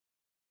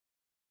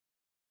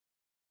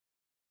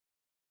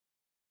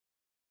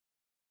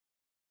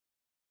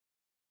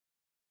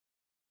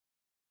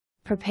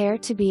Prepare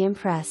to be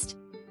impressed.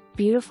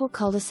 Beautiful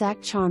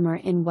cul-de-sac charmer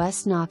in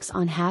West Knox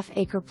on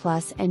half-acre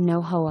plus and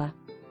no HOA.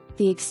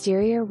 The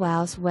exterior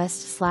wows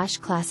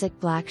West/classic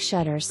black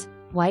shutters,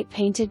 white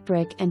painted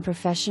brick and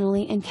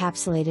professionally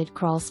encapsulated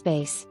crawl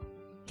space.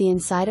 The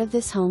inside of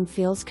this home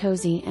feels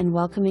cozy and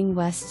welcoming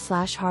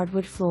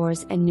West/hardwood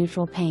floors and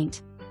neutral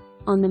paint.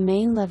 On the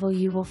main level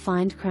you will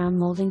find crown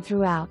molding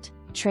throughout,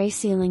 tray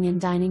ceiling and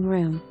dining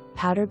room,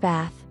 powder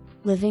bath,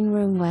 living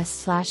room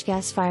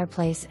West/gas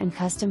fireplace and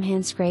custom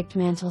hand-scraped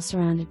mantle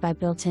surrounded by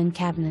built-in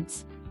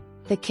cabinets.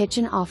 The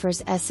kitchen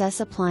offers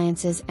SS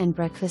appliances and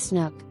breakfast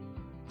nook.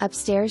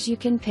 Upstairs you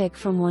can pick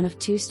from one of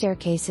 2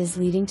 staircases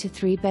leading to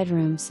 3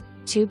 bedrooms,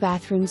 2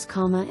 bathrooms,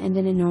 and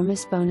an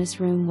enormous bonus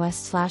room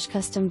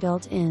West/custom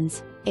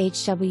built-ins,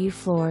 HW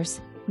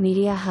floors,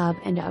 media hub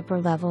and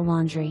upper-level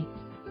laundry.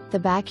 The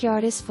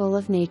backyard is full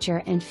of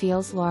nature and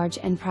feels large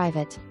and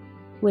private.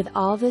 With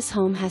all this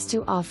home has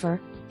to offer,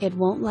 it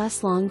won't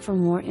last long. For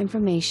more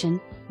information,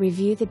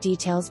 review the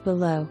details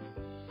below.